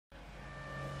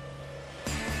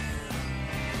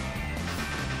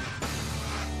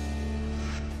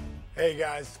Hey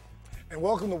guys, and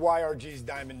welcome to YRG's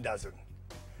Diamond Dozen.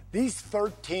 These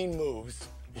 13 moves,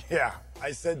 yeah,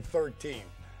 I said 13.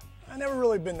 I've never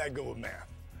really been that good with math.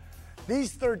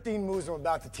 These 13 moves I'm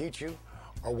about to teach you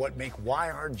are what make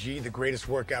YRG the greatest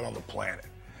workout on the planet.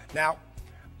 Now,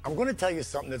 I'm going to tell you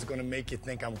something that's going to make you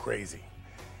think I'm crazy.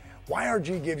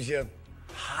 YRG gives you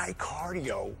high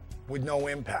cardio with no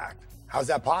impact. How's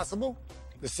that possible?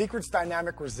 The secret's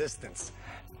dynamic resistance.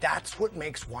 That's what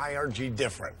makes YRG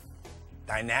different.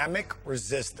 Dynamic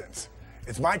resistance.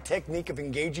 It's my technique of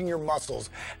engaging your muscles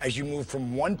as you move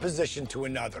from one position to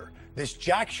another. This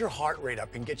jacks your heart rate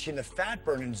up and gets you in the fat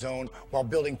burning zone while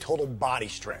building total body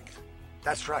strength.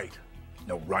 That's right.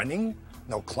 No running,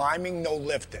 no climbing, no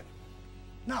lifting.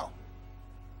 No,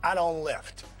 I don't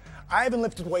lift. I haven't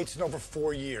lifted weights in over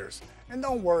 4 years. And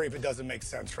don't worry if it doesn't make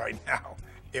sense right now.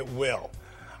 It will.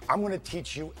 I'm going to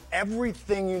teach you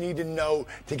everything you need to know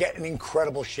to get in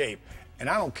incredible shape. And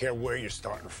I don't care where you're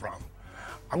starting from.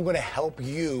 I'm going to help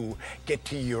you get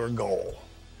to your goal.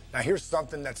 Now, here's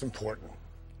something that's important.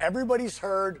 Everybody's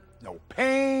heard no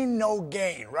pain, no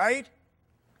gain, right?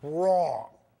 Wrong.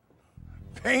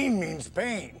 Pain means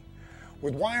pain.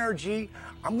 With YRG,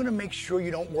 I'm going to make sure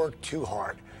you don't work too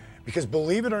hard. Because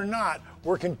believe it or not,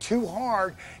 working too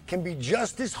hard can be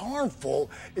just as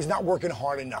harmful as not working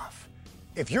hard enough.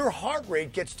 If your heart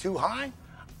rate gets too high,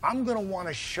 I'm going to want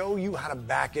to show you how to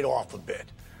back it off a bit.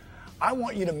 I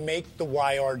want you to make the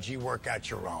YRG workout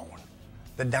your own.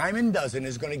 The Diamond Dozen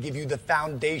is going to give you the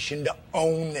foundation to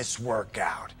own this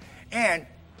workout. And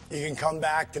you can come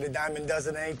back to the Diamond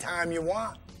Dozen anytime you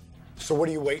want. So what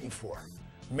are you waiting for?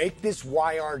 Make this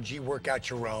YRG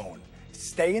workout your own.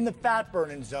 Stay in the fat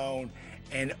burning zone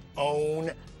and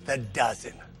own the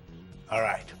dozen. All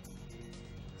right,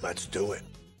 let's do it.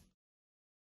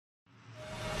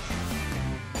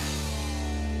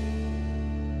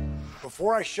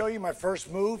 Before I show you my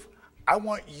first move, I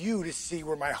want you to see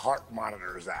where my heart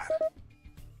monitor is at.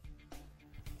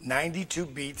 92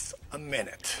 beats a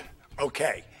minute.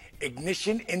 Okay,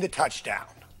 ignition into touchdown.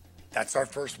 That's our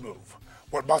first move.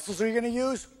 What muscles are you going to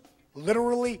use?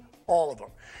 Literally all of them.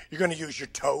 You're going to use your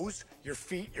toes, your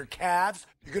feet, your calves.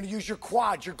 You're going to use your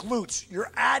quads, your glutes,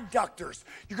 your adductors.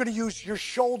 You're going to use your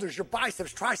shoulders, your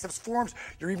biceps, triceps, forearms.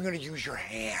 You're even going to use your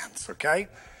hands, okay?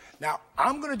 Now,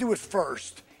 I'm going to do it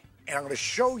first, and I'm going to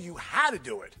show you how to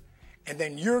do it, and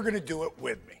then you're going to do it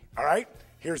with me, all right?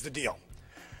 Here's the deal.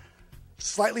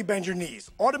 Slightly bend your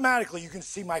knees. Automatically, you can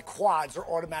see my quads are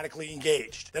automatically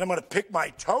engaged. Then I'm going to pick my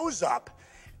toes up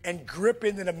and grip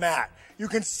into the mat. You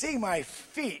can see my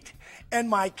feet and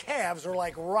my calves are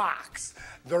like rocks.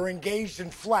 They're engaged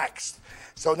and flexed.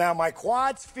 So now my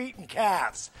quads, feet, and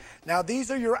calves. Now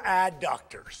these are your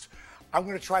adductors. I'm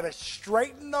going to try to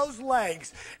straighten those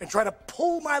legs and try to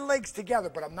pull my legs together,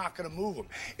 but I'm not going to move them.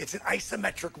 It's an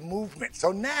isometric movement.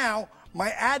 So now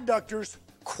my adductors,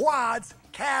 quads,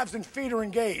 calves, and feet are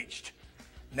engaged.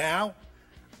 Now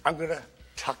I'm going to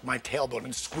tuck my tailbone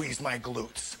and squeeze my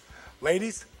glutes.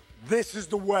 Ladies, this is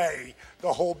the way to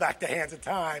hold back the hands of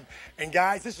time. And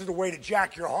guys, this is the way to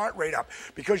jack your heart rate up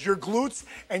because your glutes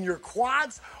and your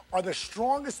quads are the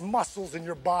strongest muscles in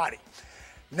your body.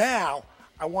 Now,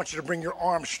 I want you to bring your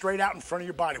arms straight out in front of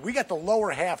your body. We got the lower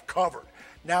half covered.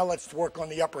 Now let's work on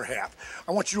the upper half.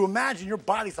 I want you to imagine your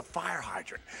body's a fire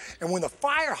hydrant. And when the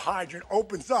fire hydrant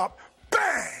opens up,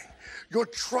 bang! Your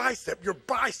tricep, your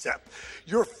bicep,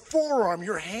 your forearm,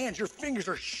 your hands, your fingers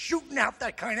are shooting out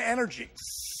that kind of energy.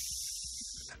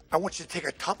 I want you to take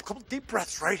a couple deep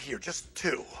breaths right here, just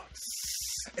 2.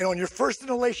 And on your first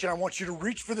inhalation, I want you to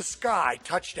reach for the sky,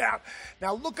 touchdown.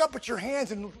 Now look up at your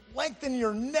hands and lengthen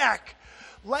your neck.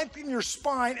 Lengthen your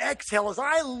spine, exhale. As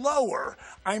I lower,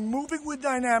 I'm moving with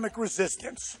dynamic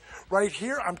resistance. Right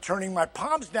here, I'm turning my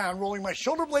palms down, rolling my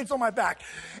shoulder blades on my back,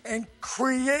 and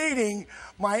creating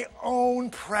my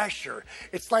own pressure.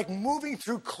 It's like moving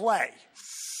through clay.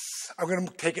 I'm going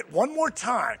to take it one more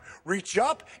time. Reach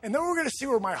up, and then we're going to see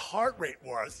where my heart rate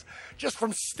was. Just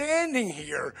from standing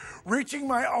here, reaching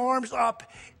my arms up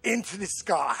into the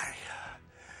sky.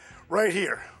 Right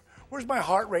here. Where's my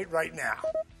heart rate right now?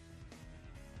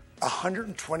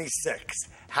 126.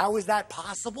 How is that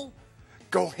possible?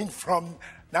 Going from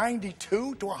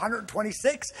 92 to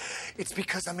 126? It's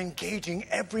because I'm engaging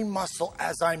every muscle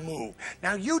as I move.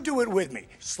 Now you do it with me.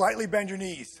 Slightly bend your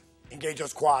knees. Engage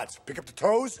those quads. Pick up the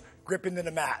toes, grip into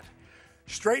the mat.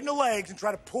 Straighten the legs and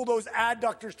try to pull those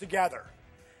adductors together.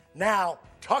 Now,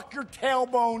 tuck your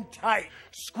tailbone tight.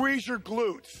 Squeeze your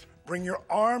glutes. Bring your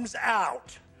arms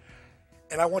out.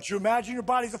 And I want you to imagine your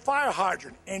body's a fire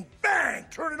hydrant. And bang,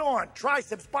 turn it on.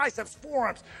 Triceps, biceps,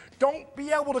 forearms. Don't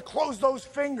be able to close those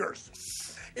fingers.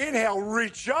 Inhale,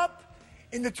 reach up.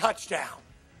 in the touchdown.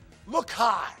 Look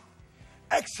high.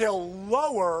 Exhale,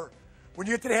 lower. When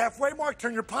you get to the halfway mark,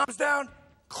 turn your palms down,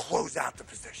 close out the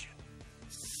position.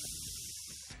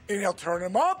 Inhale, turn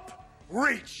them up,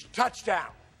 reach,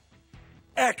 touchdown.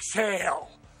 Exhale,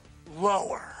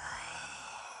 lower.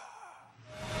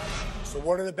 So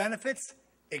what are the benefits?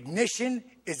 Ignition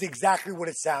is exactly what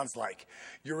it sounds like.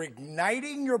 You're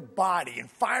igniting your body and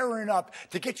firing up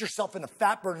to get yourself in the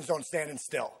fat burning zone standing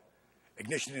still.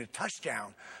 Ignition in a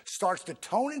touchdown starts to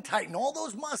tone and tighten all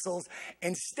those muscles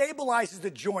and stabilizes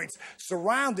the joints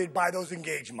surrounded by those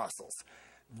engaged muscles.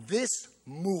 This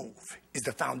move is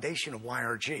the foundation of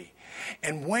YRG.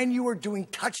 And when you are doing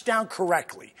touchdown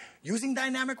correctly, using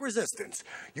dynamic resistance,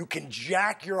 you can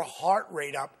jack your heart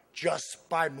rate up just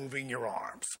by moving your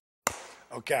arms.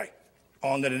 Okay,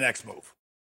 on to the next move.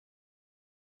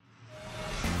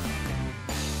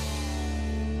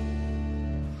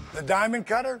 The diamond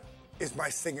cutter is my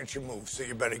signature move, so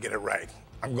you better get it right.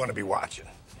 I'm going to be watching.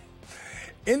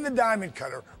 In the diamond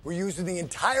cutter, we're using the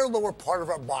entire lower part of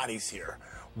our bodies here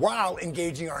while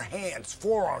engaging our hands,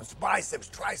 forearms, biceps,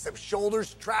 triceps,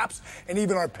 shoulders, traps, and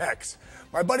even our pecs.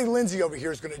 My buddy Lindsay over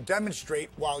here is going to demonstrate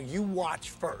while you watch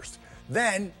first.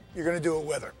 Then you're going to do it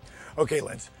with her. Okay,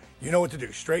 Lindsay, you know what to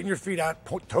do. Straighten your feet out,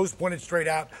 toes pointed straight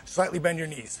out, slightly bend your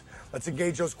knees. Let's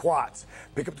engage those quads.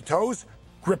 Pick up the toes,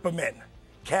 grip them in.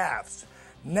 Calves.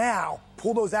 Now,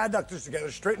 pull those adductors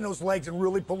together, straighten those legs and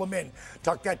really pull them in.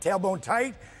 Tuck that tailbone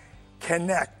tight,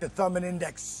 connect the thumb and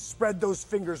index, spread those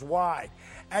fingers wide.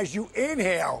 As you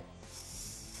inhale,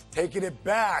 taking it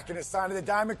back in a sign of the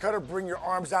diamond cutter, bring your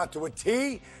arms out to a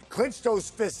T, clench those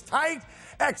fists tight,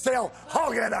 exhale,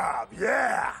 hug it up,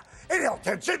 yeah. Inhale,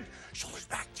 tension, shoulders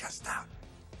back, chest out.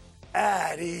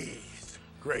 At ease.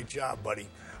 Great job, buddy.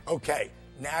 Okay,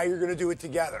 now you're gonna do it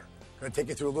together. I'm gonna take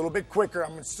it through a little bit quicker.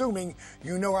 I'm assuming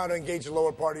you know how to engage the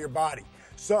lower part of your body.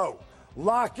 So,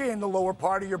 lock in the lower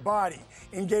part of your body.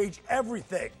 Engage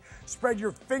everything. Spread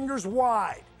your fingers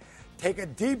wide. Take a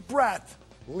deep breath.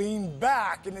 Lean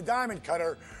back in the diamond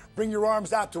cutter. Bring your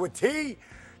arms out to a T.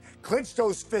 Clench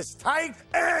those fists tight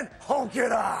and hulk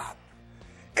it up.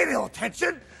 Inhale,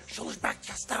 tension. Shoulders back,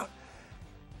 chest out.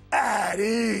 At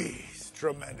ease.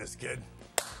 Tremendous, kid.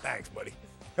 Thanks, buddy.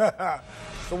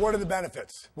 So what are the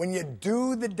benefits? When you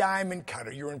do the diamond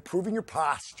cutter, you're improving your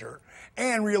posture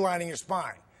and realigning your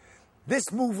spine.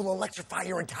 This move will electrify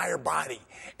your entire body.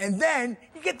 And then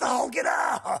you get to hulk it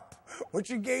up,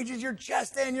 which engages your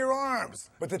chest and your arms.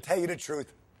 But to tell you the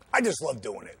truth, I just love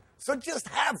doing it. So just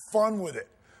have fun with it.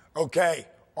 Okay,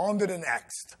 on to the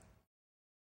next.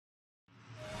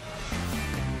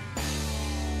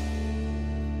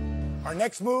 Our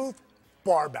next move,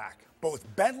 bar back.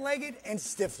 Both bent-legged and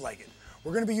stiff-legged.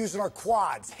 We're going to be using our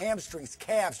quads, hamstrings,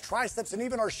 calves, triceps, and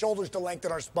even our shoulders to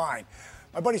lengthen our spine.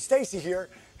 My buddy Stacy here,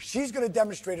 she's going to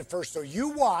demonstrate it first, so you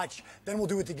watch, then we'll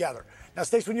do it together. Now,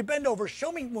 Stacy, when you bend over,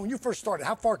 show me when you first started,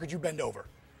 how far could you bend over?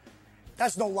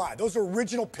 That's no lie. Those are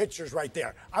original pictures right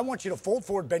there. I want you to fold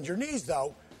forward, bend your knees,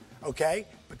 though, okay?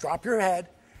 But drop your head.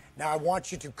 Now, I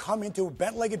want you to come into a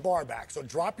bent-legged bar back. So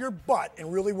drop your butt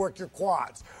and really work your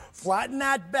quads. Flatten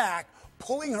that back,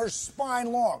 pulling her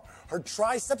spine long. Her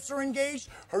triceps are engaged,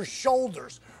 her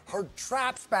shoulders, her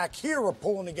traps back here are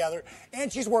pulling together,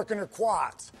 and she's working her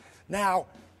quads. Now,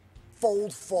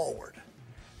 fold forward.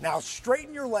 Now,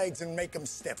 straighten your legs and make them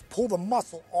stiff. Pull the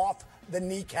muscle off the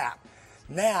kneecap.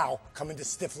 Now, come into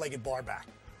stiff-legged bar back.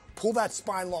 Pull that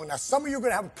spine long. Now, some of you are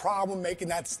going to have a problem making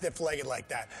that stiff-legged like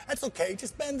that. That's okay.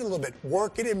 Just bend it a little bit.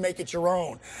 Work it and make it your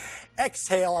own.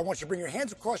 Exhale. I want you to bring your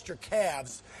hands across your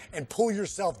calves and pull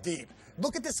yourself deep.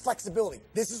 Look at this flexibility.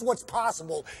 This is what's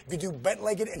possible if you do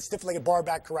bent-legged and stiff-legged bar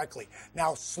back correctly.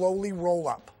 Now, slowly roll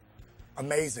up.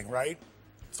 Amazing, right?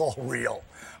 It's all real.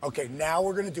 Okay, now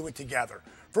we're going to do it together.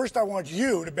 First, I want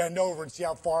you to bend over and see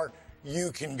how far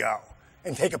you can go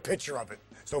and take a picture of it.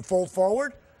 So fold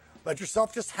forward. Let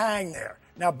yourself just hang there.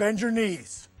 Now bend your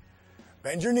knees.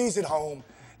 Bend your knees at home.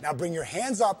 Now bring your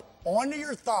hands up onto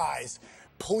your thighs.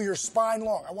 Pull your spine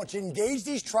long. I want you to engage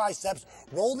these triceps,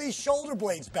 roll these shoulder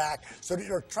blades back so that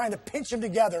you're trying to pinch them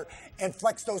together and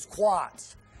flex those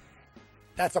quads.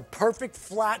 That's a perfect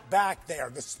flat back there.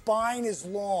 The spine is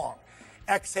long.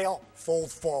 Exhale,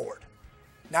 fold forward.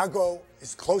 Now go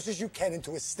as close as you can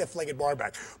into a stiff-legged bar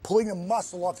back, pulling the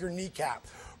muscle off your kneecap.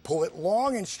 Pull it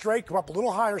long and straight. Come up a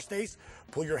little higher, Stace.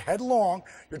 Pull your head long.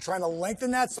 You're trying to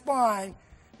lengthen that spine.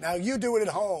 Now you do it at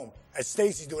home, as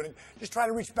Stacy's doing it. Just try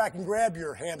to reach back and grab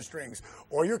your hamstrings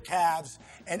or your calves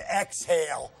and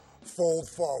exhale, fold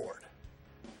forward.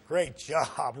 Great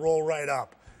job. Roll right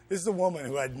up. This is a woman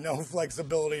who had no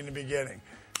flexibility in the beginning.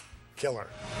 Killer.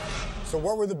 So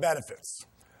what were the benefits?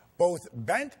 Both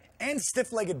bent and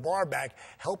stiff-legged bar back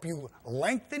help you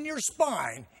lengthen your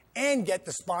spine and get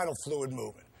the spinal fluid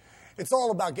moving. It's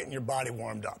all about getting your body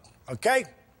warmed up, okay?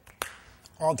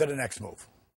 On to the next move.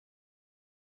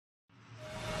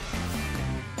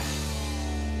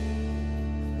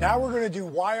 Now we're going to do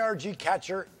YRG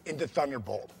catcher into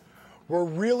Thunderbolt. We're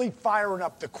really firing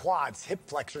up the quads, hip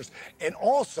flexors, and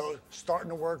also starting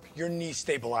to work your knee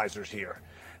stabilizers here.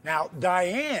 Now,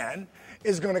 Diane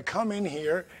is going to come in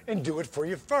here and do it for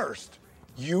you first.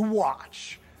 You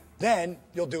watch. Then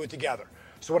you'll do it together.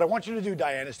 So what I want you to do,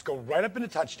 Diane, is to go right up into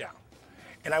touchdown.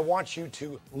 And I want you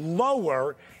to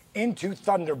lower into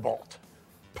Thunderbolt.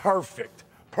 Perfect.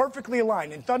 Perfectly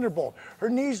aligned in Thunderbolt. Her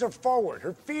knees are forward,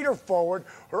 her feet are forward,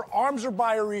 her arms are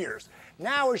by her ears.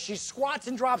 Now as she squats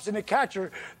and drops into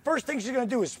catcher, first thing she's gonna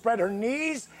do is spread her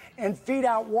knees and feet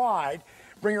out wide,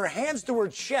 bring her hands to her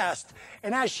chest,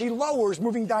 and as she lowers,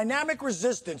 moving dynamic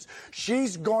resistance,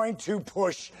 she's going to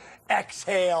push,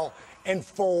 exhale, and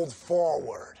fold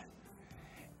forward.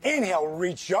 Inhale,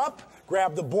 reach up,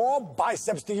 grab the ball,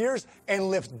 biceps to ears, and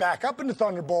lift back up into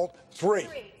Thunderbolt. 3,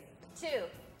 2,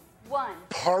 1.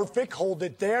 Perfect. Hold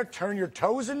it there. Turn your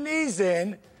toes and knees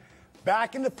in.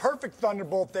 Back into perfect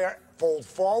Thunderbolt there. Fold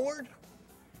forward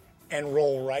and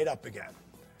roll right up again.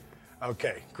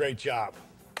 Okay, great job.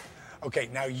 Okay,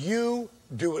 now you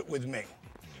do it with me.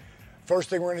 First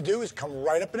thing we're going to do is come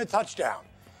right up in a touchdown.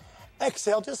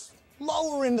 Exhale, just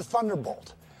lower into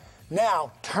Thunderbolt.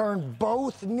 Now, turn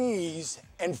both knees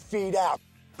and feet out.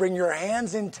 Bring your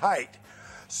hands in tight.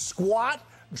 Squat,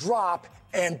 drop,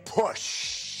 and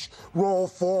push. Roll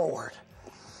forward.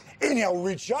 Inhale,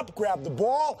 reach up, grab the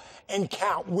ball, and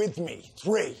count with me.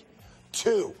 3,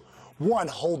 2, 1.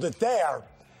 Hold it there.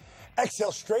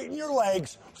 Exhale, straighten your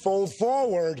legs, fold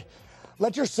forward.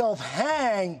 Let yourself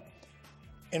hang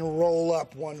and roll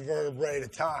up one vertebrae at a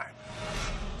time.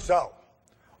 So,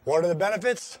 what are the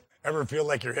benefits? Ever feel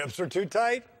like your hips are too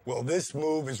tight? Well, this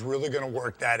move is really going to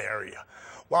work that area,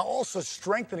 while also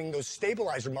strengthening those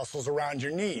stabilizer muscles around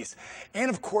your knees. And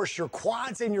of course, your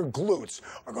quads and your glutes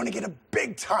are going to get a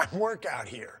big time workout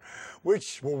here,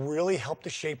 which will really help to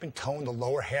shape and tone the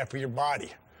lower half of your body.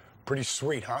 Pretty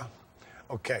sweet, huh?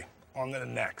 Okay, on to the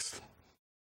next.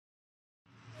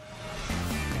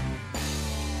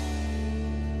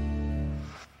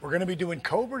 We're going to be doing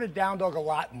Cobra to Down Dog a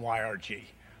lot in YRG.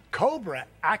 Cobra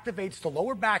activates the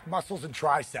lower back muscles and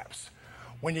triceps.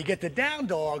 When you get to Down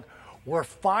Dog, we're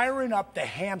firing up the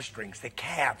hamstrings, the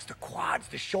calves, the quads,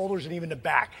 the shoulders, and even the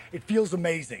back. It feels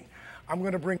amazing. I'm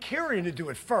going to bring Kira in to do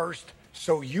it first,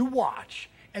 so you watch,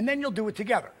 and then you'll do it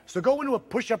together. So go into a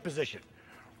push-up position,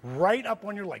 right up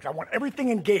on your legs. I want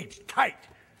everything engaged, tight.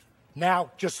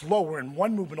 Now, just lower in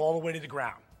one movement all the way to the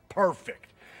ground. Perfect.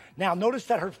 Now, notice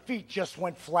that her feet just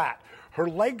went flat. Her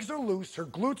legs are loose, her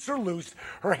glutes are loose,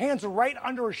 her hands are right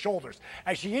under her shoulders.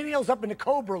 As she inhales up into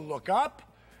Cobra, look up.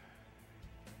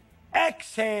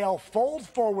 Exhale, fold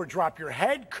forward, drop your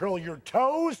head, curl your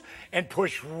toes, and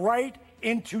push right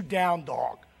into Down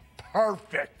Dog.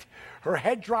 Perfect. Her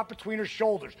head dropped between her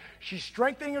shoulders. She's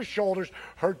strengthening her shoulders.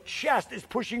 Her chest is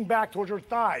pushing back towards her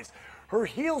thighs. Her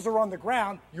heels are on the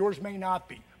ground. Yours may not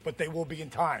be, but they will be in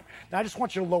time. Now, I just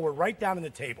want you to lower right down in the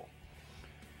table.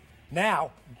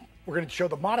 Now, we're going to show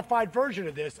the modified version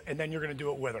of this, and then you're going to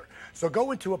do it with her. So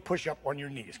go into a push-up on your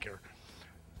knees, Kira.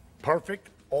 Perfect,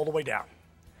 all the way down.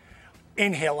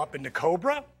 Inhale up into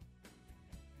Cobra.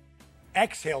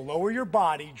 Exhale, lower your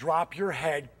body, drop your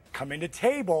head, come into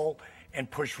table,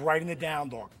 and push right into Down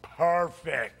Dog.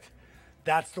 Perfect.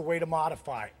 That's the way to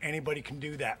modify. Anybody can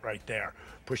do that right there.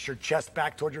 Push your chest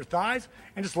back towards your thighs,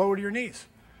 and just lower to your knees.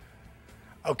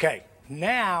 Okay,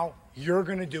 now you're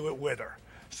going to do it with her.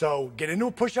 So get into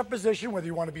a push-up position, whether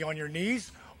you want to be on your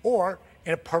knees or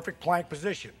in a perfect plank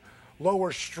position.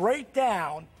 Lower straight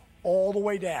down, all the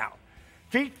way down.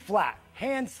 Feet flat,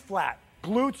 hands flat,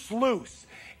 glutes loose.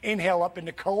 Inhale up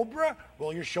into Cobra,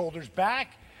 roll your shoulders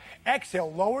back.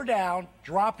 Exhale, lower down,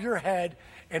 drop your head,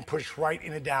 and push right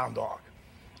into Down Dog.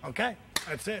 Okay,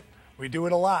 that's it. We do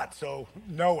it a lot, so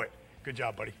know it. Good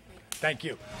job, buddy. Thank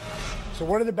you. So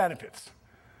what are the benefits?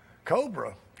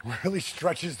 Cobra really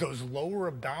stretches those lower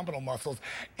abdominal muscles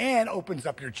and opens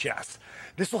up your chest.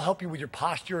 This will help you with your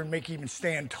posture and make you even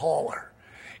stand taller.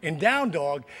 In Down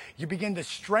Dog, you begin to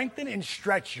strengthen and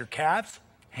stretch your calves,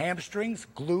 hamstrings,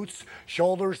 glutes,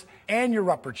 shoulders, and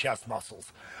your upper chest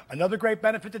muscles. Another great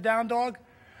benefit to Down Dog,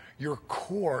 your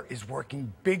core is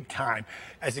working big time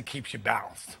as it keeps you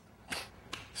balanced.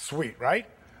 Sweet, right?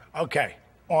 Okay,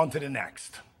 on to the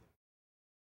next.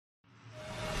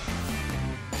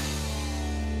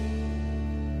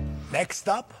 Next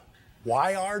up,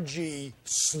 YRG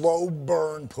slow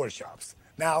burn push-ups.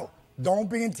 Now, don't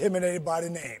be intimidated by the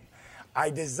name. I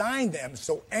designed them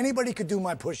so anybody could do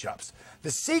my push-ups.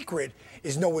 The secret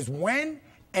is know as when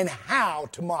and how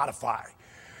to modify.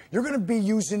 You're gonna be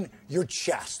using your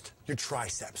chest, your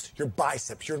triceps, your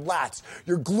biceps, your lats,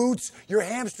 your glutes, your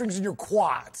hamstrings, and your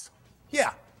quads.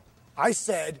 Yeah, I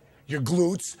said your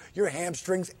glutes, your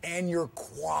hamstrings, and your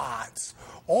quads.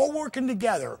 All working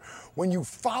together when you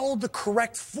follow the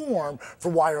correct form for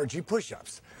YRG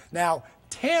push-ups. Now,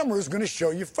 Tamara's gonna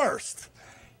show you first.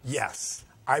 Yes,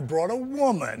 I brought a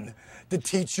woman to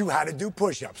teach you how to do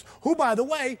push-ups, who, by the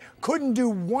way, couldn't do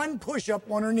one push-up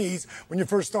on her knees when you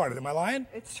first started. Am I lying?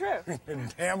 It's true.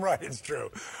 Damn right it's true.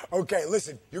 Okay,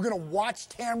 listen, you're gonna watch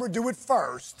Tamara do it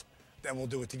first, then we'll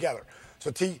do it together.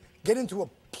 So T, get into a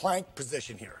plank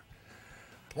position here.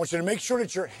 I want you to make sure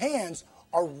that your hands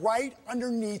are right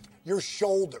underneath your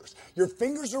shoulders. Your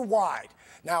fingers are wide.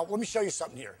 Now, let me show you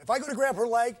something here. If I go to grab her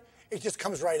leg, it just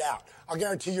comes right out. I'll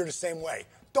guarantee you're the same way.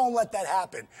 Don't let that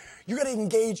happen. You gotta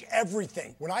engage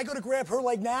everything. When I go to grab her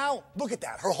leg now, look at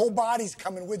that. Her whole body's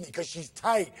coming with me because she's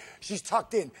tight. She's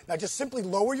tucked in. Now just simply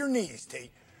lower your knees, T.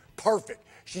 Perfect.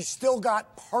 She's still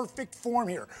got perfect form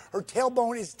here. Her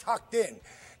tailbone is tucked in.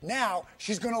 Now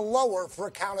she's gonna lower for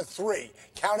a count of 3.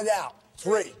 Count it out.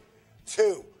 3,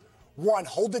 2, 1.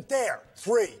 Hold it there.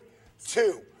 3,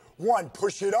 2, 1.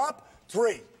 Push it up.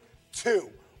 3, 2,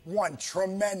 1.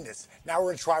 Tremendous. Now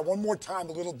we're gonna try one more time,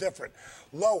 a little different.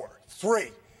 Lower. 3,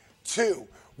 2,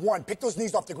 1. Pick those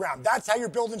knees off the ground. That's how you're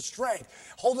building strength.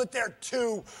 Hold it there.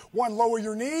 2, 1. Lower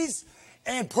your knees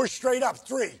and push straight up.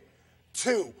 3,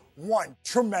 2, 1.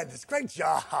 Tremendous. Great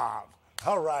job.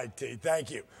 All right, T.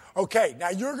 Thank you. Okay, now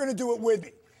you're gonna do it with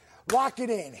me. Lock it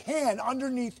in. Hand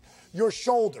underneath your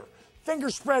shoulder.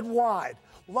 Fingers spread wide.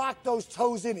 Lock those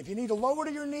toes in. If you need to lower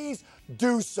to your knees,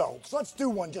 do so. So let's do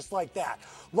one just like that.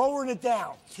 Lowering it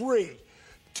down. 3,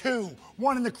 2,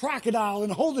 1 in the crocodile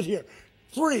and hold it here.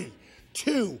 3,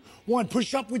 2, 1.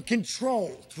 Push up with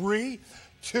control. 3,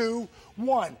 2,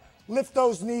 1. Lift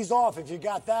those knees off if you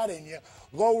got that in you.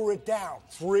 Lower it down.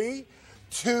 3,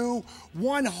 2,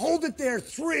 1. Hold it there.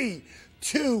 3,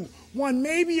 2, 1.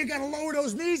 Maybe you got to lower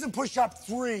those knees and push up.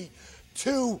 3,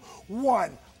 2,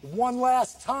 1. One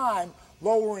last time.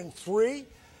 Lower in 3,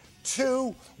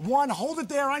 2, 1. Hold it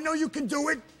there. I know you can do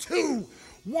it. 2,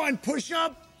 1. Push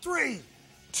up. 3,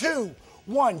 2,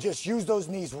 1. Just use those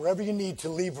knees wherever you need to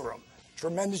lever them.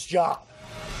 Tremendous job.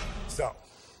 So,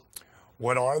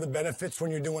 what are the benefits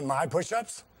when you're doing my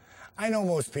push-ups? I know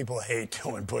most people hate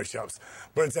doing push-ups,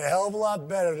 but it's a hell of a lot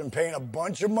better than paying a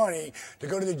bunch of money to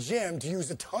go to the gym to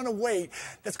use a ton of weight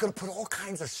that's going to put all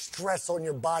kinds of stress on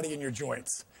your body and your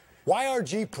joints.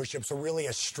 YRG push-ups are really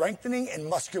a strengthening and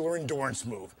muscular endurance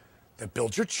move that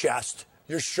builds your chest,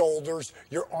 your shoulders,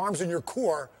 your arms, and your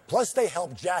core. Plus, they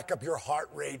help jack up your heart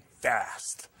rate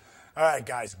fast. All right,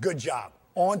 guys, good job.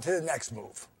 On to the next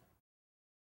move.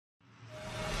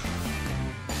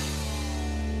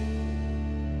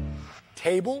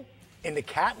 Table in the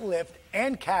cat lift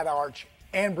and cat arch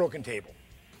and broken table.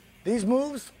 These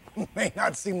moves may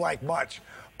not seem like much,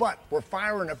 but we're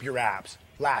firing up your abs,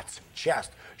 lats,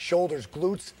 chest, shoulders,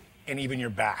 glutes, and even your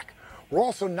back. We're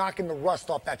also knocking the rust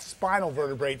off that spinal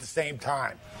vertebrae at the same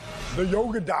time. The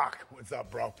Yoga Doc, what's up,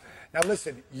 bro? Now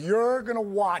listen, you're gonna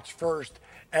watch first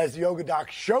as the Yoga Doc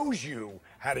shows you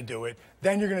how to do it,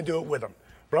 then you're gonna do it with him.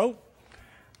 Bro,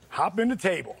 hop in the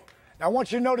table. Now I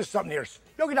want you to notice something here.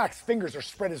 Yoga Doc's fingers are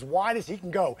spread as wide as he can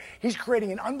go. He's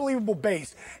creating an unbelievable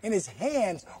base, and his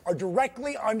hands are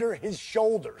directly under his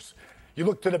shoulders. You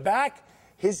look to the back,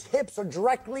 his hips are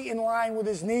directly in line with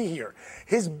his knee here.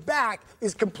 His back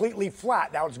is completely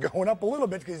flat. Now it's going up a little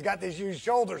bit because he's got these huge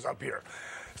shoulders up here.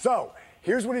 So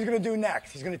here's what he's gonna do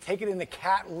next. He's gonna take it in the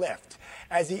cat lift.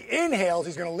 As he inhales,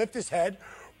 he's gonna lift his head,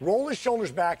 roll his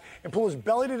shoulders back, and pull his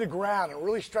belly to the ground and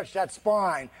really stretch that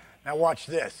spine. Now watch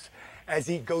this. As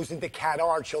he goes into cat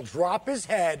arch, he'll drop his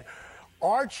head,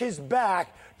 arch his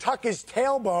back, tuck his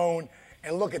tailbone,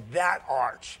 and look at that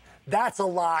arch. That's a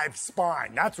live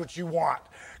spine. That's what you want.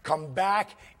 Come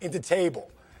back into table.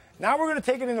 Now we're gonna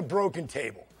take it in a broken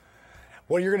table.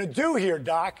 What you're gonna do here,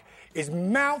 Doc, is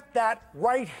mount that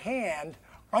right hand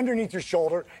underneath your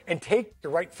shoulder and take the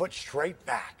right foot straight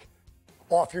back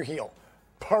off your heel.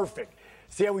 Perfect.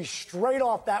 See how he's straight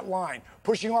off that line,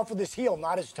 pushing off with his heel,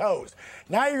 not his toes.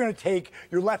 Now you're gonna take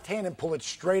your left hand and pull it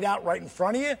straight out right in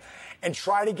front of you and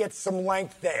try to get some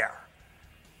length there.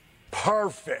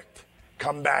 Perfect.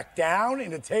 Come back down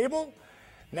in the table.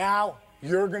 Now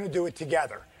you're gonna do it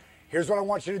together. Here's what I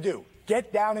want you to do.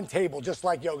 Get down in table just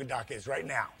like Yoga Doc is right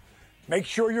now. Make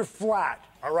sure you're flat,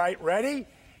 all right? Ready?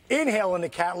 Inhale in the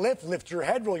cat lift. Lift your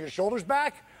head, roll your shoulders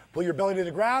back. Pull your belly to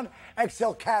the ground.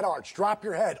 Exhale, cat arch. Drop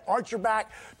your head, arch your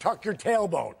back, tuck your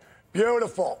tailbone.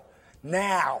 Beautiful.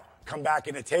 Now, come back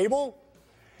in a table.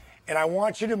 And I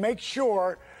want you to make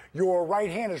sure your right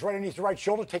hand is right underneath your right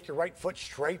shoulder. Take your right foot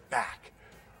straight back,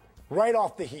 right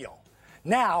off the heel.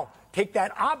 Now, take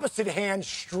that opposite hand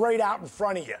straight out in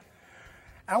front of you.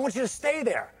 And I want you to stay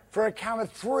there for a count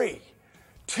of 3,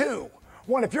 2,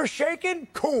 1. If you're shaking,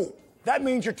 cool. That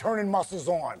means you're turning muscles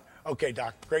on. Okay,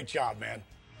 Doc, great job, man.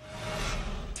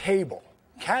 Table,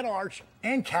 cat arch,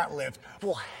 and cat lift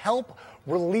will help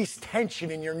release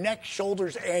tension in your neck,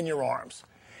 shoulders, and your arms.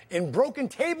 In broken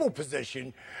table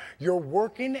position, you're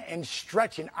working and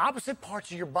stretching opposite parts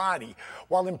of your body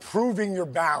while improving your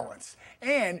balance.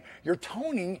 And you're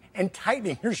toning and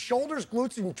tightening your shoulders,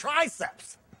 glutes, and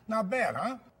triceps. Not bad,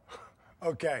 huh?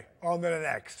 Okay, on to the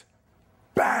next.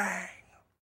 Bang!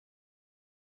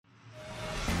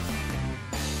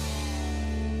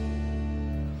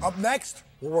 Up next,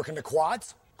 we're working the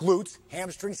quads, glutes,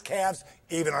 hamstrings, calves,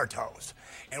 even our toes.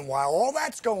 And while all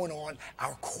that's going on,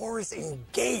 our core is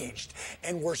engaged,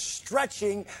 and we're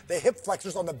stretching the hip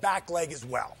flexors on the back leg as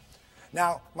well.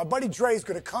 Now, my buddy Dre is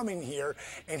going to come in here,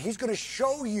 and he's going to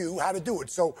show you how to do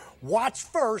it. So watch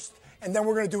first, and then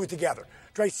we're going to do it together.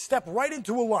 Dre, step right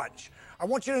into a lunge. I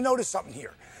want you to notice something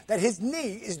here, that his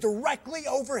knee is directly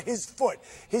over his foot.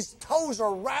 His toes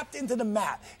are wrapped into the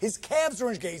mat. His calves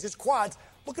are engaged, his quads.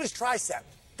 Look at his tricep.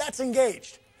 That's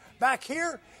engaged. Back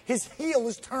here, his heel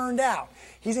is turned out.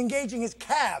 He's engaging his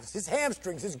calves, his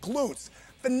hamstrings, his glutes.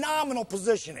 Phenomenal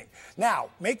positioning. Now,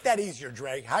 make that easier,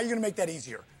 Dre. How are you going to make that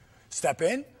easier? Step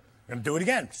in. We're going to do it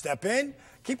again. Step in.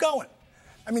 Keep going.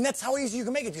 I mean, that's how easy you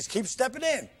can make it. Just keep stepping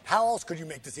in. How else could you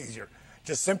make this easier?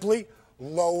 Just simply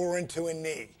lower into a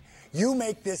knee. You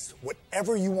make this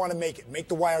whatever you want to make it. Make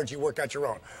the YRG workout your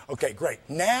own. Okay, great.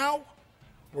 Now,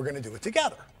 we're going to do it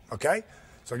together. Okay?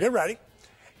 So get ready.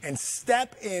 And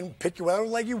step in, pick your whatever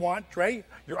leg you want, Dre,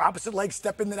 your opposite leg,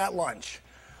 step into that lunge.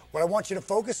 What I want you to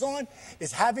focus on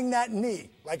is having that knee,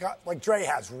 like Dre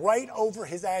has, right over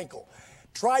his ankle.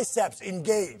 Triceps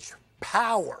engage,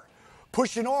 power,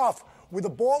 pushing off with the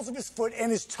balls of his foot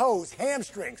and his toes,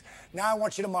 hamstrings. Now I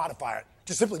want you to modify it.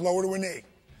 Just simply lower to a knee.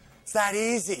 It's that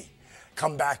easy.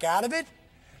 Come back out of it.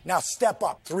 Now step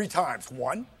up 3 times.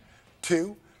 1,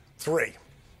 2, 3.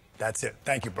 That's it.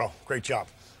 Thank you, bro. Great job.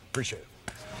 Appreciate it.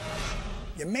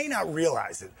 You may not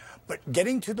realize it, but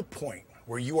getting to the point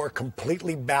where you are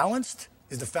completely balanced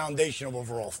is the foundation of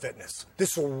overall fitness.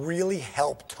 This will really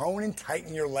help tone and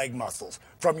tighten your leg muscles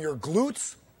from your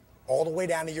glutes all the way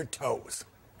down to your toes.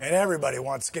 And everybody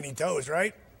wants skinny toes,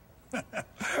 right?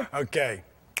 Okay,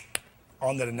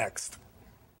 on to the next.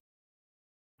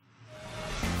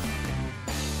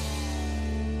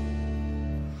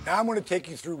 Now I'm going to take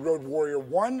you through Road Warrior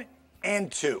 1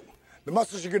 and 2. The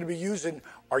muscles you're going to be using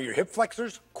are your hip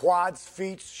flexors, quads,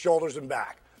 feet, shoulders, and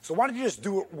back. So why don't you just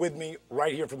do it with me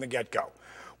right here from the get-go.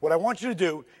 What I want you to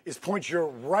do is point your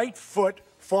right foot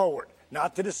forward,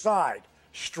 not to the side,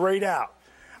 straight out.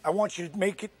 I want you to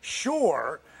make it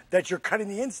sure that you're cutting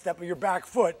the instep of your back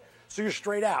foot so you're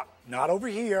straight out. Not over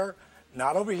here,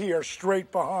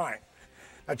 straight behind.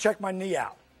 Now check my knee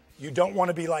out. You don't want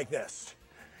to be like this.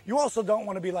 You also don't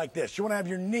want to be like this. You want to have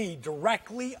your knee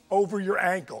directly over your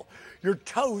ankle, your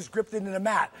toes gripped into the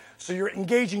mat. So you're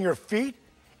engaging your feet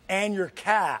and your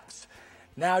calves.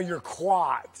 Now your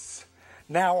quads.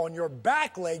 Now on your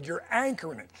back leg, you're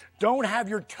anchoring it. Don't have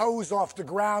your toes off the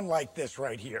ground like this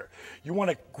right here. You want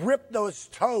to grip those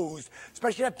toes,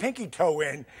 especially that pinky toe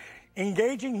in,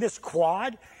 engaging this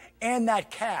quad and that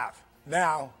calf.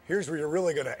 Now, here's where you're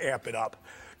really going to amp it up.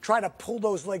 Try to pull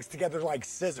those legs together like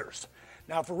scissors.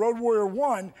 Now, for Road Warrior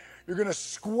 1, you're going to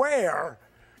square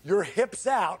your hips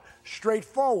out straight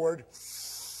forward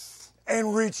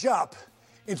and reach up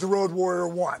into Road Warrior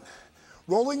 1.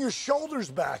 Rolling your shoulders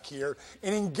back here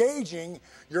and engaging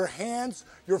your hands,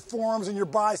 your forearms, and your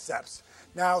biceps.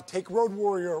 Now, take Road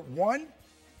Warrior 1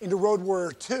 into Road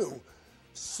Warrior 2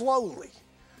 slowly,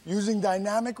 using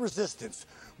dynamic resistance.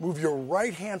 Move your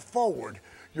right hand forward,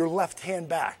 your left hand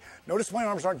back. Notice my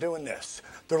arms aren't doing this.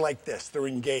 They're like this. They're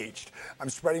engaged. I'm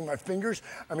spreading my fingers.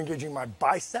 I'm engaging my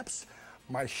biceps,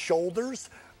 my shoulders,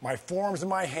 my forearms, and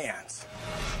my hands.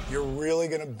 You're really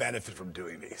going to benefit from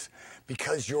doing these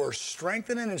because you're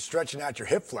strengthening and stretching out your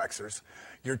hip flexors.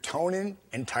 You're toning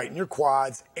and tightening your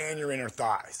quads and your inner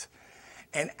thighs.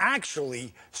 And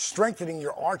actually strengthening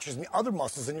your arches and the other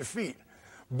muscles in your feet.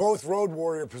 Both Road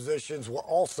Warrior positions will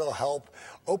also help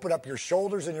open up your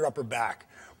shoulders and your upper back,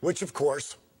 which of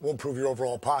course will improve your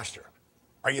overall posture.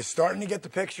 Are you starting to get the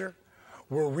picture?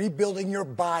 We're rebuilding your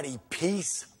body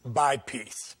piece by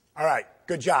piece. All right,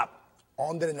 good job.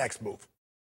 On to the next move.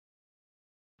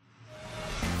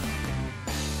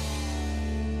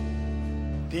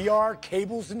 DR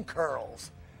cables and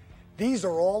curls. These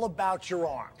are all about your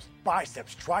arms,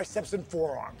 biceps, triceps, and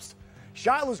forearms.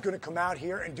 Shiloh's gonna come out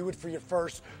here and do it for you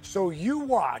first, so you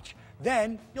watch,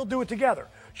 then you'll do it together.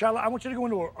 Shiloh, I want you to go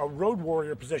into a road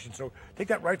warrior position. So take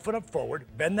that right foot up forward,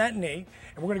 bend that knee,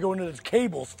 and we're gonna go into the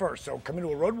cables first. So come into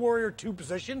a road warrior 2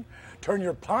 position, turn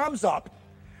your palms up,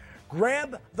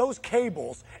 grab those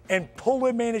cables, and pull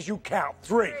them in as you count.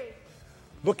 3.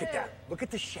 Look at that, look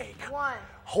at the shake. 1.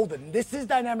 Hold it, this is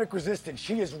dynamic resistance.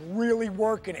 She is really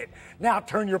working it. Now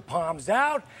turn your palms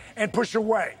out and push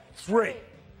away. 3.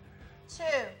 2.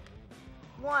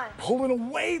 1. Pulling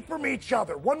away from each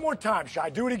other. One more time, Shy,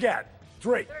 do it again.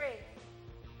 3.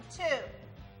 2.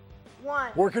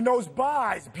 1. Working those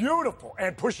buys, beautiful,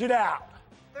 and push it out.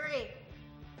 3.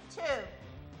 2.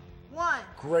 1.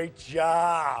 Great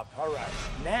job. All right,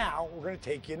 now we're gonna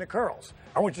take you into curls.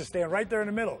 I want you to stand right there in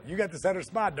the middle. You got the center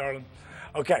spot, darling.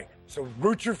 Okay, so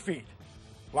root your feet.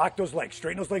 Lock those legs,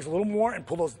 straighten those legs a little more and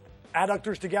pull those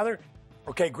adductors together.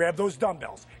 Okay, grab those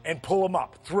dumbbells and pull them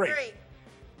up. 3. 3.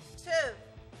 2.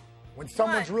 When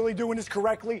someone's 1. really doing this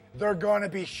correctly, they're gonna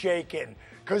be shaking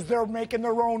because they're making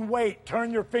their own weight.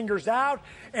 Turn your fingers out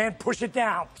and push it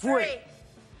down. 3.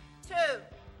 2.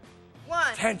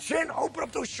 1. Tension, open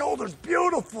up those shoulders,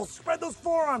 beautiful. Spread those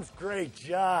forearms, great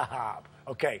job.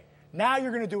 Okay, now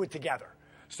you're gonna do it together.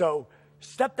 So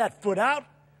step that foot out,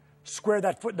 square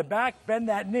that foot in the back, bend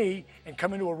that knee, and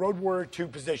come into a road warrior 2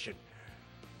 position.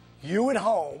 You at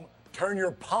home, turn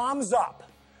your palms up,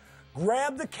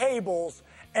 grab the cables,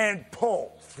 and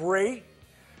pull. 3.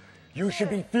 You should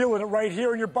be feeling it right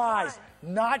here in your buys.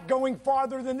 Not going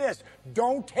farther than this.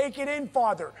 Don't take it in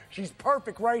farther. She's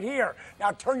perfect right here.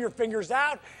 Now turn your fingers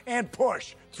out and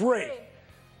push. 3.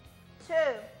 2.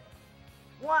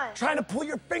 1. Trying to pull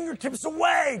your fingertips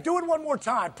away. Do it one more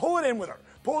time. Pull it in with her.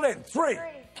 Pull it in. 3.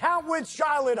 Count with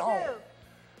Shiloh at home. 2.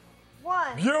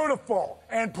 1. Beautiful.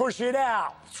 And push it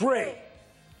out. 3.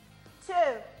 2.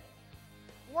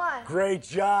 1. Great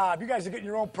job. You guys are getting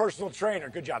your own personal trainer.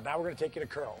 Good job. Now we're going to take you to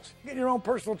curls. You're getting your own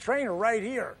personal trainer right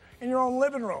here in your own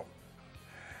living room.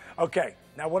 Okay,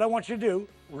 now what I want you to do,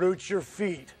 root your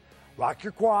feet. Lock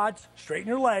your quads, straighten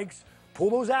your legs, pull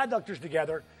those adductors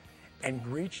together, and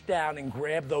reach down and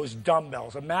grab those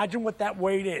dumbbells. Imagine what that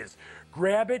weight is.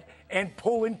 Grab it and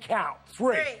pull and count.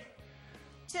 3.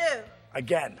 2.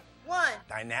 Again. 1.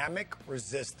 Dynamic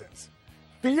resistance.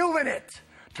 Feeling it.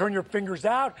 Turn your fingers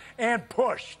out and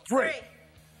push. 3.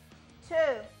 2.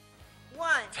 1.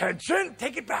 Tension.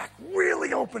 Take it back.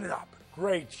 Really open it up.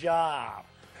 Great job.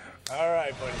 All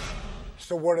right, buddy.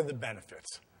 So what are the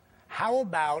benefits? How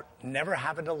about never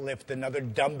having to lift another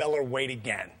dumbbell or weight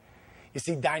again? You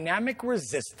see, dynamic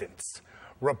resistance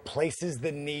replaces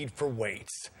the need for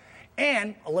weights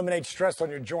and eliminates stress on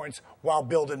your joints while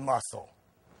building muscle.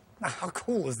 Now, how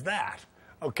cool is that?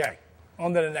 Okay,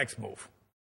 on to the next move.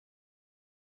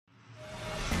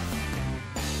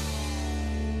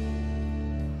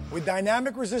 With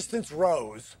dynamic resistance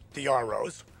rows, DR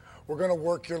rows, we're gonna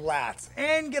work your lats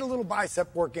and get a little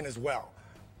bicep work in as well.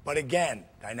 But again,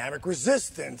 dynamic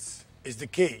resistance is the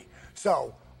key.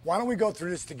 So why don't we go through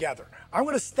this together? I'm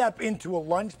gonna step into a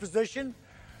lunge position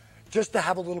just to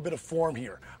have a little bit of form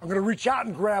here. I'm gonna reach out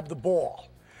and grab the ball.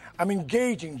 I'm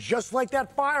engaging just like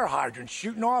that fire hydrant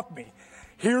shooting off me.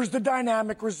 Here's the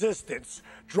dynamic resistance.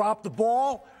 Drop the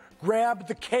ball, grab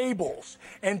the cables,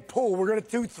 and pull. We're gonna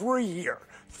do 3 here.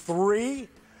 3,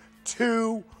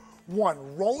 2,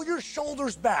 1. Roll your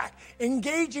shoulders back,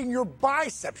 engaging your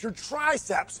biceps, your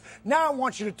triceps. Now I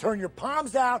want you to turn your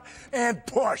palms out and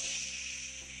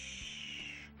push.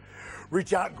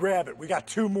 Reach out and grab it. We got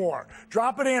 2 more.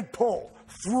 Drop it and pull.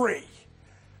 3,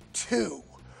 2,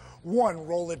 1.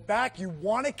 Roll it back. You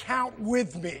want to count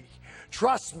with me.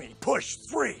 Trust me. Push.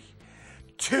 3,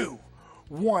 2,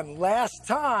 1. Last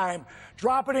time.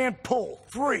 Drop it and pull.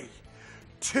 3,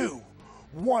 2,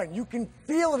 1. You can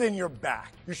feel it in your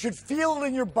back. You should feel it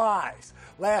in your buys.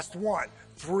 Last one.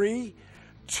 3,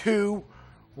 2,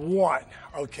 1.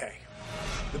 Okay.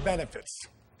 The benefits.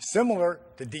 Similar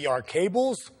to DR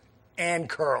cables and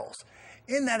curls.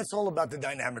 In that it's all about the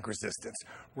dynamic resistance.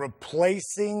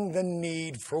 Replacing the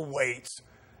need for weights.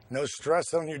 No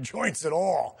stress on your joints at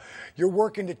all. You're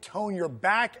working to tone your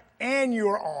back and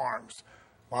your arms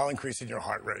while increasing your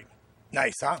heart rate.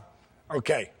 Nice, huh?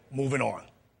 Okay, moving on.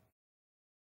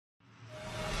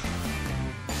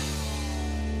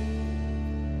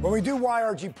 When we do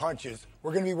YRG punches,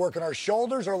 we're going to be working our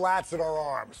shoulders, our lats, and our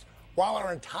arms, while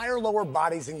our entire lower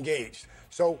body's engaged.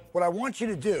 So what I want you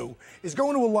to do is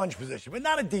go into a lunge position, but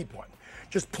not a deep one.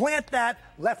 Just plant that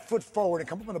left foot forward and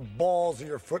come up with the balls of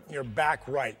your foot and your back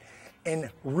right and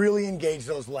really engage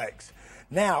those legs.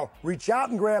 Now, reach out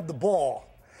and grab the ball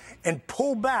and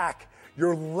pull back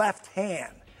your left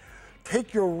hand.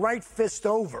 Take your right fist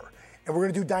over, and we're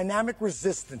gonna do dynamic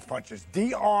resistance punches,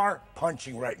 DR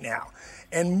punching right now,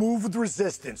 and move with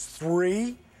resistance.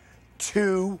 3,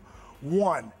 2,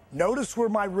 1. Notice where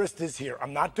my wrist is here.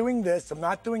 I'm not doing this, I'm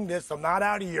not doing this, I'm not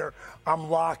out of here, I'm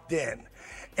locked in.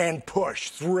 And push.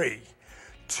 3,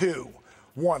 2,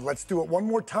 1. Let's do it one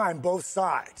more time, both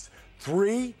sides.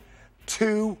 3,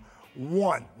 2,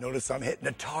 1. Notice I'm hitting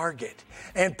a target.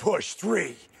 And push.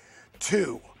 3,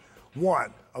 2,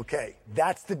 1. Okay,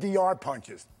 that's the DR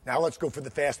punches. Now let's go for the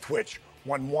fast twitch.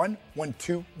 1, 1, 1,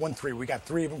 2, 1, 3. We got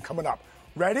 3 of them coming up.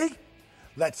 Ready?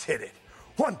 Let's hit it.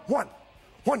 1, 1,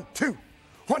 1, 2,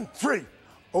 1, 3.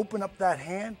 Open up that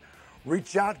hand,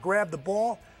 reach out, grab the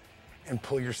ball, and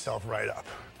pull yourself right up.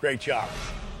 Great job.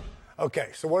 Okay,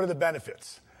 so what are the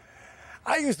benefits?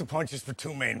 I use the punches for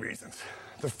 2 main reasons.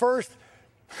 The first,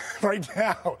 right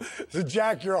now, is to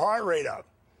jack your heart rate up.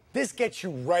 This gets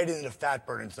you right into the fat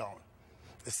burning zone.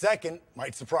 The second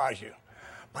might surprise you.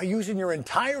 By using your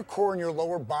entire core and your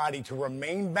lower body to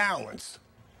remain balanced,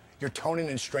 you're toning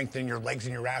and strengthening your legs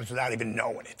and your abs without even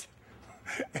knowing it.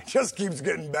 It just keeps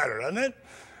getting better, doesn't it?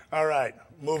 All right,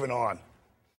 moving on.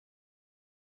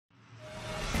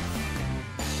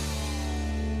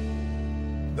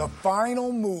 The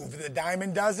final move of the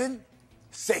DiamonDozen,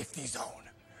 safety zone.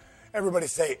 Everybody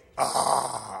say,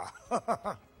 ah.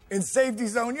 In safety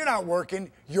zone, you're not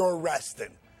working, you're resting.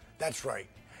 That's right.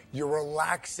 You're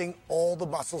relaxing all the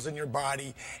muscles in your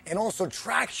body and also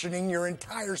tractioning your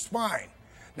entire spine.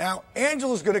 Now,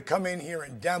 Angela's gonna come in here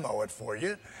and demo it for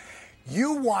you.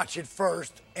 You watch it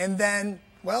first, and then,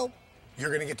 well,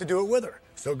 you're gonna get to do it with her.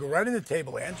 So go right in the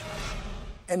table, Ange.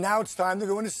 And now it's time to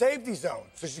go into safety zone.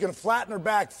 So she's gonna flatten her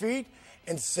back feet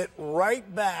and sit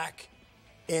right back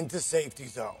into safety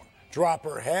zone. Drop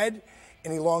her head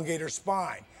and elongate her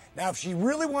spine. Now, if she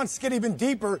really wants to get even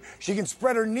deeper, she can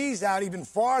spread her knees out even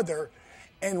farther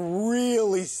and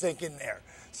really sink in there.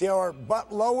 See how her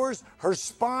butt lowers? Her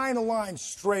spine aligns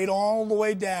straight all the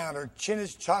way down. Her chin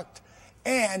is tucked,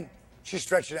 and she's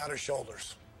stretching out her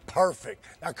shoulders. Perfect.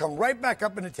 Now come right back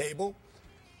up in the table.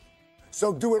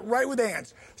 So do it right with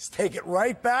hands. Just take it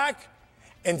right back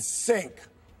and sink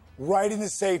right in the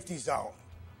safety zone.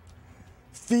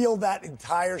 Feel that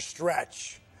entire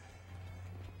stretch.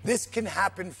 This can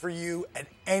happen for you at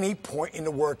any point in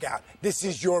the workout. This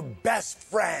is your best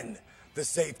friend, the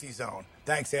safety zone.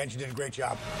 Thanks, Ange. You did a great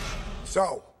job.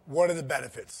 So, what are the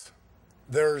benefits?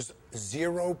 There's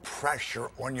 0 pressure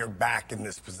on your back in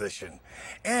this position.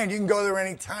 And you can go there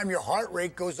anytime your heart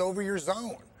rate goes over your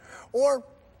zone. Or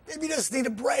maybe you just need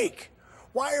a break.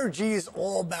 YRG is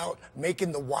all about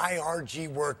making the YRG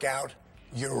workout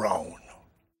your own.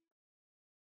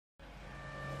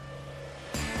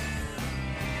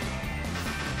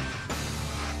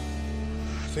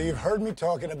 So you've heard me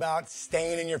talking about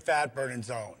staying in your fat burning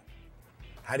zone.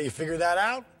 How do you figure that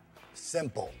out?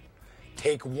 Simple.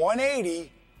 Take 180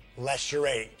 less your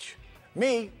age.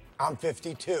 Me, I'm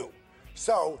 52.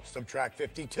 So subtract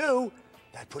 52,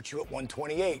 that puts you at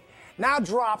 128. Now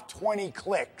drop 20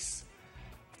 clicks.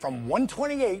 From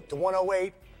 128 to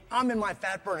 108, I'm in my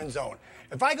fat burning zone.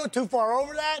 If I go too far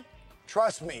over that,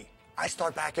 trust me, I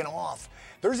start backing off.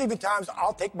 There's even times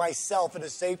I'll take myself in a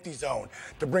safety zone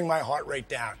to bring my heart rate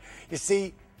down. You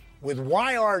see, with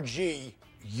YRG,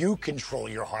 you control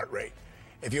your heart rate.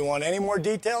 If you want any more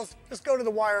details, just go to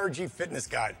the YRG Fitness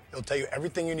Guide. It'll tell you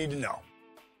everything you need to know.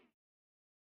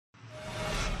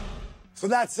 So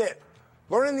that's it.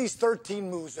 Learning these 13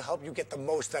 moves will help you get the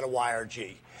most out of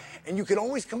YRG. And you can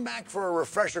always come back for a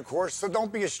refresher course, so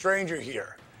don't be a stranger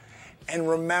here. And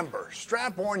remember,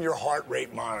 strap on your heart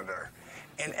rate monitor.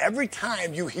 And every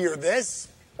time you hear this,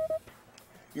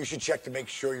 you should check to make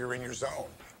sure you're in your zone.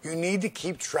 You need to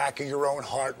keep track of your own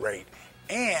heart rate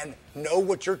and know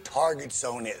what your target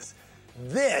zone is.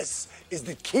 This is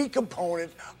the key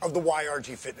component of the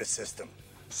YRG fitness system.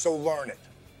 So learn it,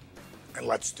 and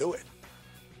let's do it.